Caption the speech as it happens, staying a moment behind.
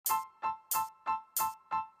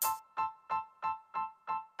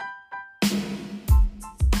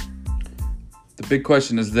big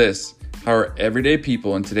question is this: how are everyday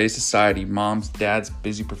people in today's society, moms, dads,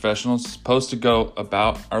 busy professionals, supposed to go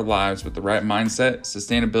about our lives with the right mindset,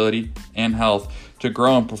 sustainability, and health to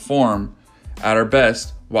grow and perform at our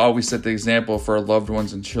best while we set the example for our loved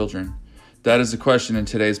ones and children? That is the question in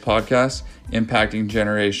today's podcast, Impacting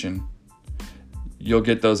Generation. You'll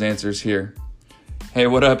get those answers here. Hey,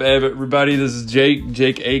 what up, everybody? This is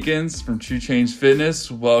Jake Akins from True Change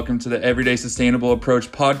Fitness. Welcome to the Everyday Sustainable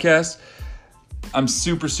Approach podcast. I'm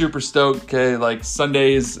super stoked. Okay, like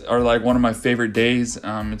Sundays are like one of my favorite days.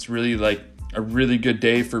 It's really like a really good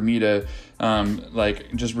day for me to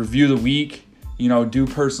like just review the week. You know, do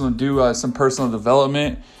some personal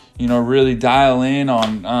development. You know, really dial in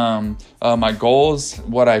on my goals,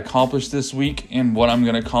 what I accomplished this week, and what I'm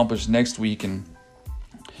going to accomplish next week. And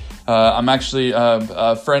I'm actually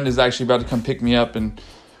a friend is actually about to come pick me up, and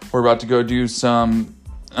we're about to go do some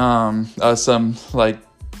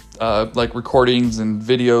like recordings and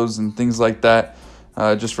videos and things like that,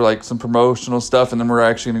 just for like some promotional stuff. And then we're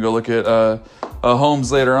actually gonna go look at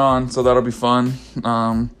homes later on, so that'll be fun.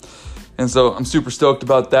 And so I'm super stoked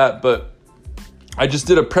about that. But I just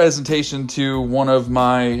did a presentation to one of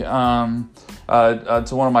my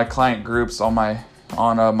client groups on my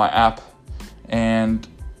app, and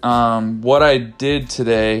what I did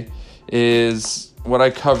today is what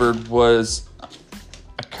I covered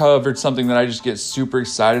something that I just get super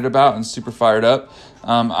excited about and super fired up.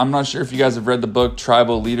 I'm not sure if you guys have read the book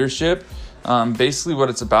Tribal Leadership. Basically what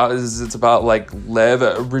it's about is it's about like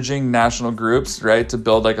leveraging national groups, right, to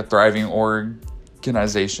build like a thriving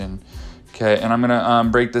organization. Okay, and I'm gonna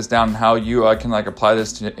break this down how you can like apply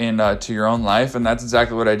this to your own life, and that's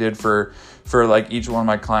exactly what I did for like each one of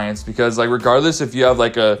my clients. Because like regardless if you have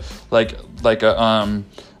like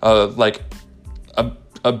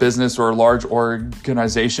a business or a large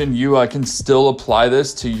organization, you can still apply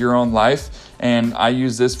this to your own life. And I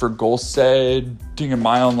use this for goal setting in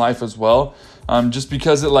my own life as well, just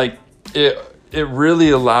because it really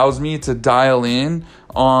allows me to dial in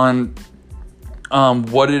on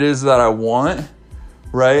what it is that I want,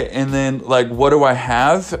 right? And then like what do I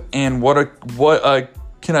have, and what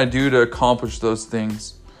can I do to accomplish those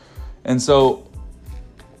things? And so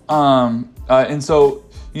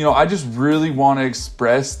you know, I just really want to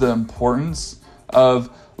express the importance of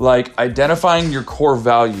like identifying your core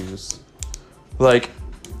values. Like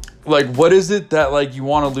what is it that like you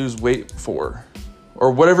want to lose weight for,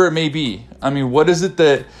 or whatever it may be? I mean, what is it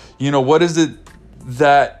that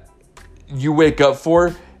you wake up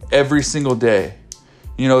for every single day?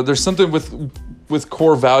 You know, there's something with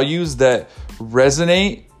core values that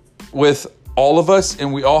resonate with all of us,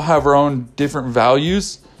 and we all have our own different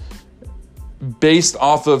values based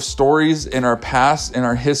off of stories in our past, in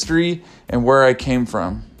our history, and where I came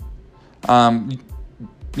from.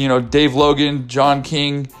 You know, Dave Logan,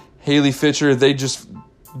 King And Halie Fischer,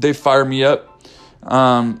 they fire me up.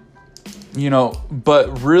 You know,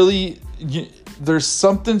 but really, there's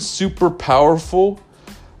something super powerful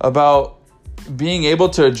about being able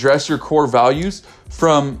to address your core values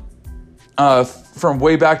from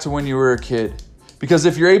way back to when you were a kid. Because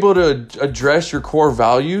if you're able to address your core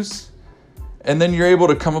values, and then you're able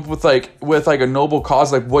to come up with a noble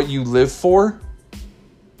cause, like what you live for,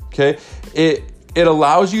 okay, it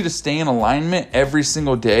allows you to stay in alignment every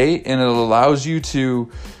single day, and it allows you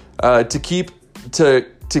to keep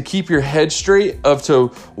your head straight of to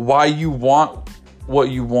why you want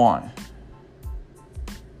what you want.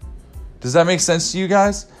 Does that make sense to you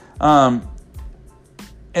guys? And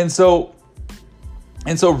so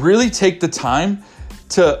really take the time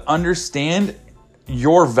to understand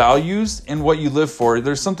your values and what you live for.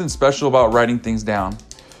 There's something special about writing things down.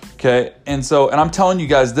 Okay. And I'm telling you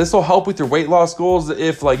guys, this will help with your weight loss goals.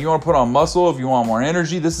 If like you want to put on muscle, if you want more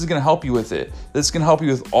energy, this is going to help you with it. This is going to help you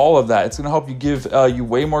with all of that. It's going to help you give you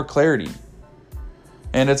way more clarity.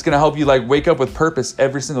 And it's going to help you like wake up with purpose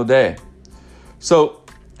every single day. So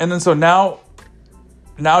now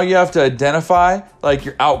you have to identify like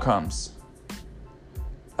your outcomes.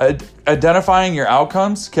 Identifying your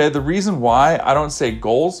outcomes. Okay. The reason why I don't say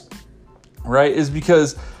goals, right, is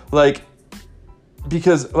because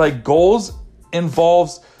goals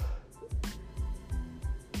involves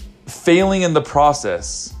failing in the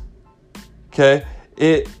process. Okay.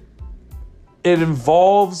 It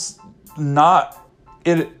involves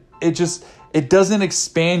it doesn't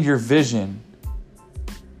expand your vision.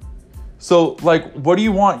 So like, what do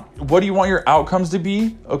you want your outcomes to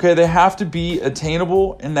be? Okay. They have to be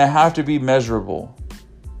attainable, and they have to be measurable.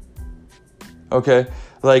 Okay.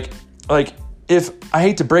 Like if, I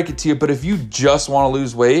hate to break it to you, but if you just want to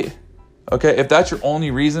lose weight, okay, if that's your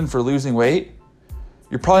only reason for losing weight,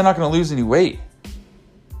 you're probably not going to lose any weight.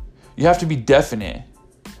 You have to be definite.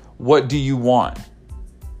 What do you want?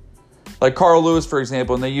 Like Carl Lewis, for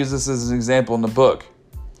example, and they use this as an example in the book,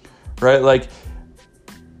 right? Like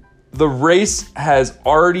the race has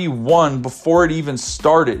already won before it even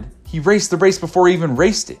started. He raced the race before he even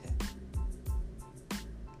raced it.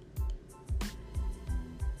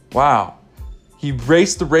 Wow. He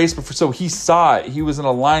raced the race before, so he saw it. He was in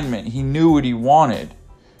alignment. He knew what he wanted.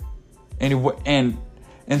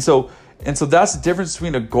 And so that's the difference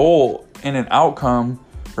between a goal and an outcome,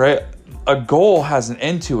 right? A goal has an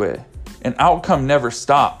end to it. An outcome never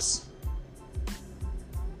stops.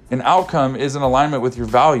 An outcome is in alignment with your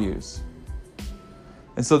values.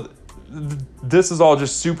 And so this is all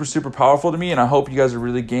just super, super powerful to me. And I hope you guys are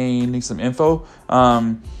really gaining some info.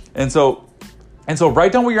 And so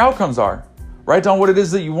write down what your outcomes are. Write down what it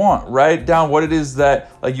is that you want. Write down what it is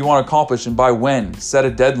that like you want to accomplish and by when. Set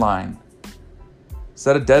a deadline.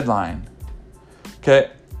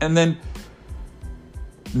 Okay. And then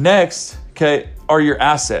next, okay, are your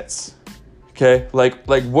assets. Okay. Like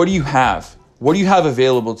what do you have? What do you have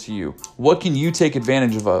available to you? What can you take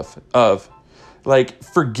advantage of? Like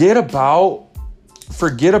forget about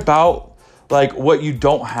like what you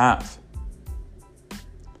don't have.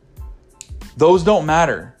 Those don't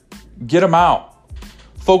matter. Get them out.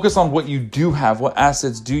 Focus on what you do have. What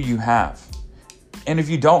assets do you have? And if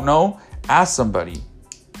you don't know, ask somebody.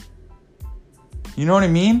 You know what I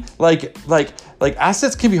mean? Like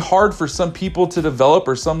assets can be hard for some people to develop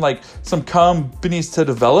or some companies to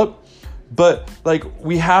develop, but like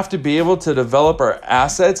we have to be able to develop our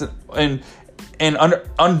assets and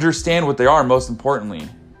understand what they are, most importantly.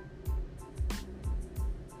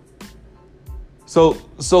 So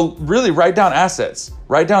really write down assets.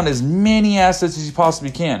 Write down as many assets as you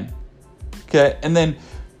possibly can. Okay? And then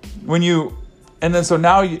so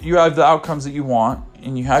now you have the outcomes that you want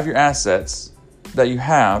and you have your assets that you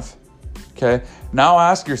have. Okay? Now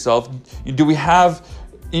ask yourself, do we have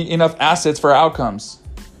enough assets for our outcomes?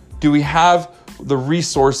 Do we have the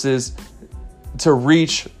resources to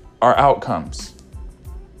reach our outcomes?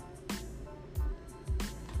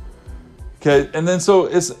 Okay? So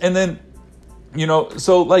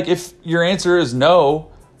like if your answer is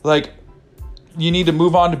no, like you need to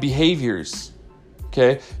move on to behaviors.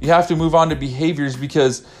 Okay. You have to move on to behaviors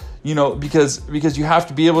because you have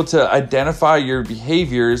to be able to identify your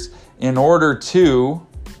behaviors in order to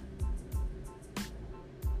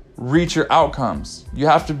reach your outcomes. You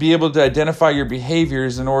have to be able to identify your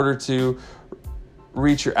behaviors in order to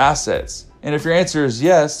reach your assets. And if your answer is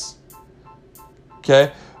yes,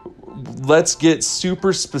 okay, let's get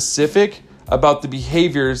super specific about the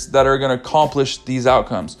behaviors that are going to accomplish these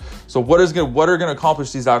outcomes. So what are going to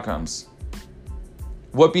accomplish these outcomes?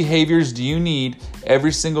 What behaviors do you need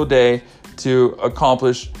every single day to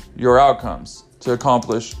accomplish your outcomes, to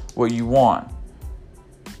accomplish what you want?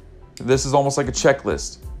 This is almost like a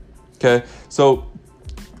checklist. Okay. So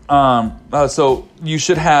you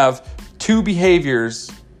should have 2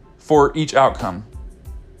 behaviors for each outcome.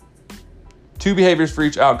 2 behaviors for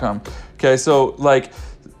each outcome. Okay. So like,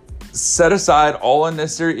 set aside all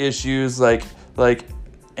unnecessary issues,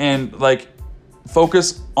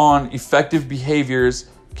 focus on effective behaviors,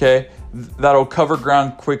 okay, that'll cover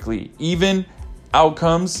ground quickly. Even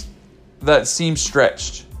outcomes that seem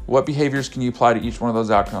stretched. What behaviors can you apply to each one of those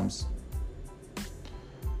outcomes?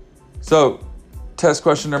 So, test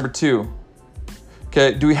question number 2.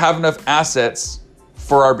 Okay, do we have enough assets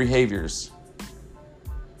for our behaviors?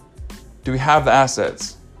 Do we have the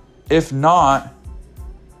assets? If not,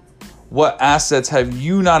 what assets have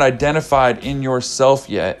you not identified in yourself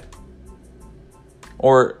yet?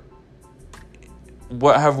 Or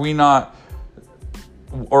what have we not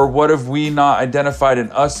identified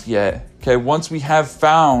in us yet? Okay, once we have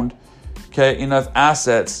found, okay, enough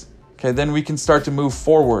assets, okay, then we can start to move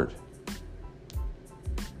forward.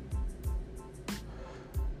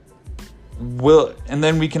 And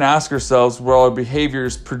then we can ask ourselves, will our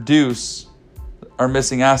behaviors produce our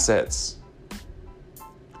missing assets?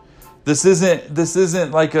 This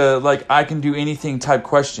isn't like I can do anything type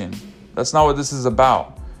question. That's not what this is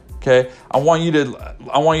about. Okay? I want you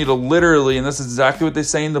to literally, and this is exactly what they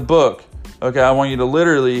say in the book. Okay? I want you to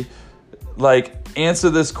literally answer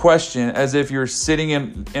this question as if you're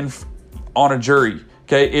sitting on a jury.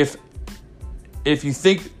 Okay? If you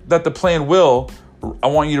think that the plan will, I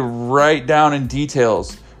want you to write down in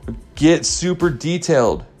details. Get super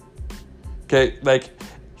detailed. Okay?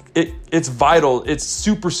 It's vital. It's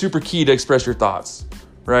super, super key to express your thoughts,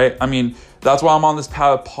 right? I mean, that's why I'm on this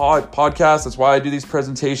podcast. That's why I do these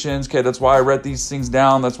presentations. Okay. That's why I write these things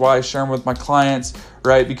down. That's why I share them with my clients,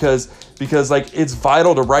 right? Because like it's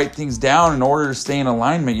vital to write things down in order to stay in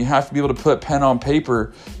alignment. You have to be able to put pen on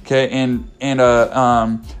paper, okay, and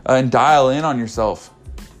dial in on yourself.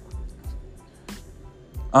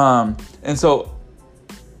 And so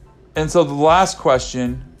the last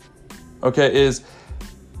question, okay, is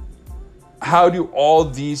how do all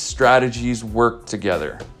these strategies work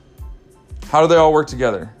together? How do they all work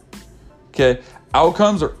together? Okay,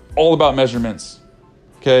 outcomes are all about measurements.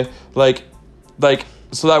 Okay, like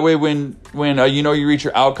so that way when you reach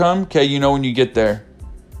your outcome, okay, you know when you get there.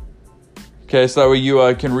 Okay, so that way you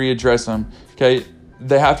can readdress them. Okay,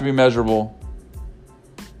 they have to be measurable,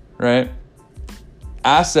 right?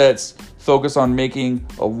 Assets focus on making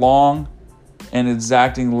a long and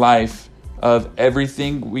exacting life of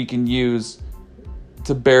everything we can use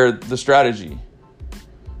to bear the strategy.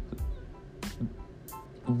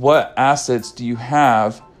 What assets do you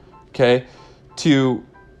have, okay, to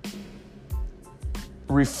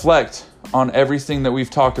reflect on everything that we've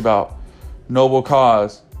talked about? Noble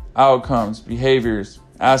cause, outcomes, behaviors,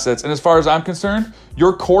 assets. And as far as I'm concerned,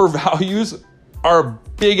 your core values are a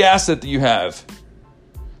big asset that you have.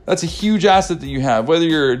 That's a huge asset that you have, whether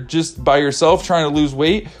you're just by yourself trying to lose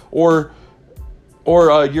weight or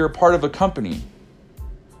you're a part of a company.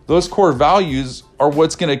 Those core values are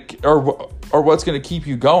what's gonna keep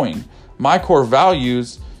you going. My core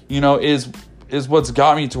values, is what's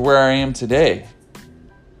got me to where I am today.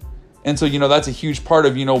 And so, that's a huge part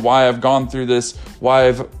of, why I've gone through this, why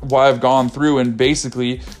I've gone through and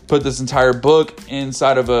basically put this entire book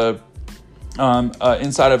inside of a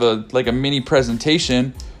mini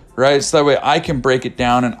presentation, right? So that way I can break it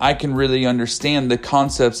down and I can really understand the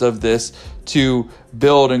concepts of this to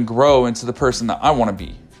build and grow into the person that I want to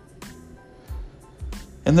be.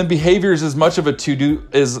 And then behaviors is much of a to-do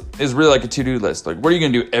is really like a to-do list. Like, what are you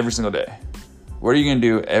going to do every single day? What are you going to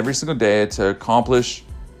do every single day to accomplish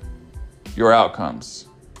your outcomes?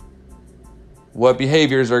 What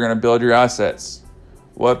behaviors are going to build your assets?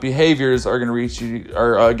 What behaviors are going to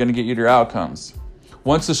get you to your outcomes?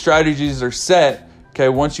 Once the strategies are set, okay,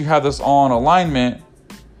 once you have this all in alignment,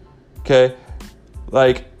 okay,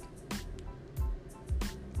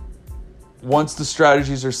 once the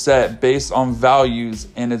strategies are set based on values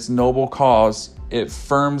and its noble cause, it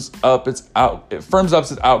firms up its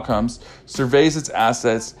outcomes, surveys its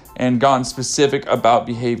assets, and gotten specific about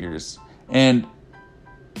behaviors and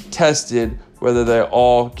tested whether they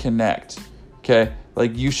all connect. Okay,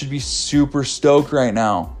 you should be super stoked right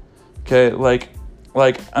now. Okay,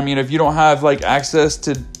 if you don't have access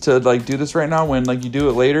to do this right now, when you do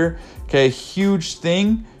it later, okay, a huge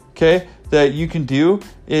thing, okay, that you can do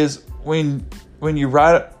is when you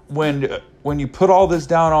put all this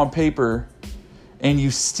down on paper and you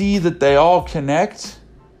see that they all connect,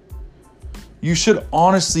 you should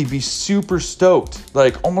honestly be super stoked,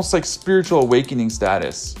 almost like spiritual awakening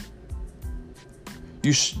status.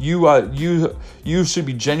 You should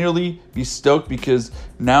be genuinely be stoked because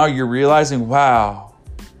now you're realizing, wow,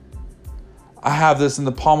 I have this in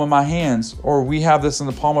the palm of my hands, or we have this in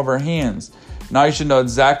the palm of our hands. Now you should know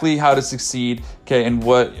exactly how to succeed, okay, and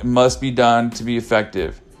what must be done to be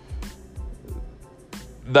effective.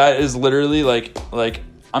 That is literally like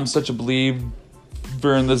I'm such a believer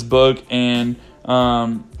in this book, and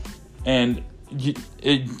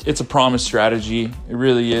it's a promised strategy. It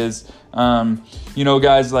really is.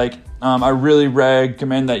 Guys, I really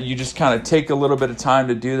recommend that you just kind of take a little bit of time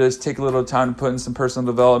to do this, take a little time to put in some personal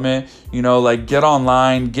development, get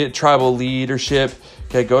online, get tribal leadership,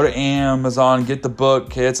 okay, go to Amazon, get the book,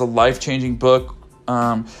 okay, it's a life-changing book,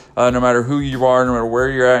 no matter who you are, no matter where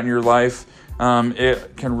you're at in your life,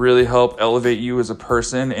 it can really help elevate you as a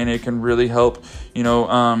person, and it can really help,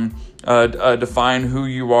 define who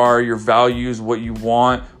you are, your values, what you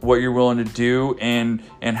want, what you're willing to do, and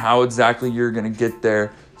how exactly you're going to get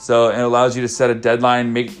there. So it allows you to set a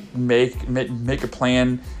deadline, make a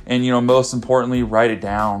plan, and most importantly, write it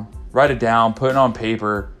down, put it on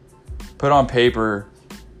paper,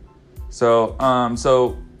 So no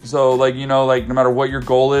matter what your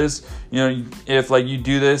goal is, if you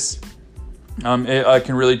do this, it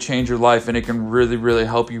can really change your life, and it can really, really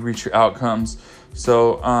help you reach your outcomes.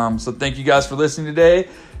 So thank you guys for listening today.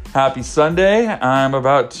 Happy Sunday. I'm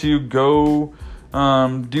about to go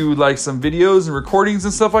do some videos and recordings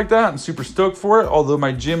and stuff like that. I'm super stoked for it, although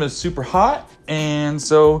my gym is super hot. And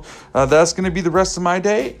so that's going to be the rest of my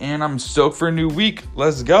day, and I'm stoked for a new week.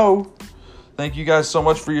 Let's go. Thank you guys so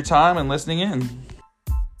much for your time and listening in.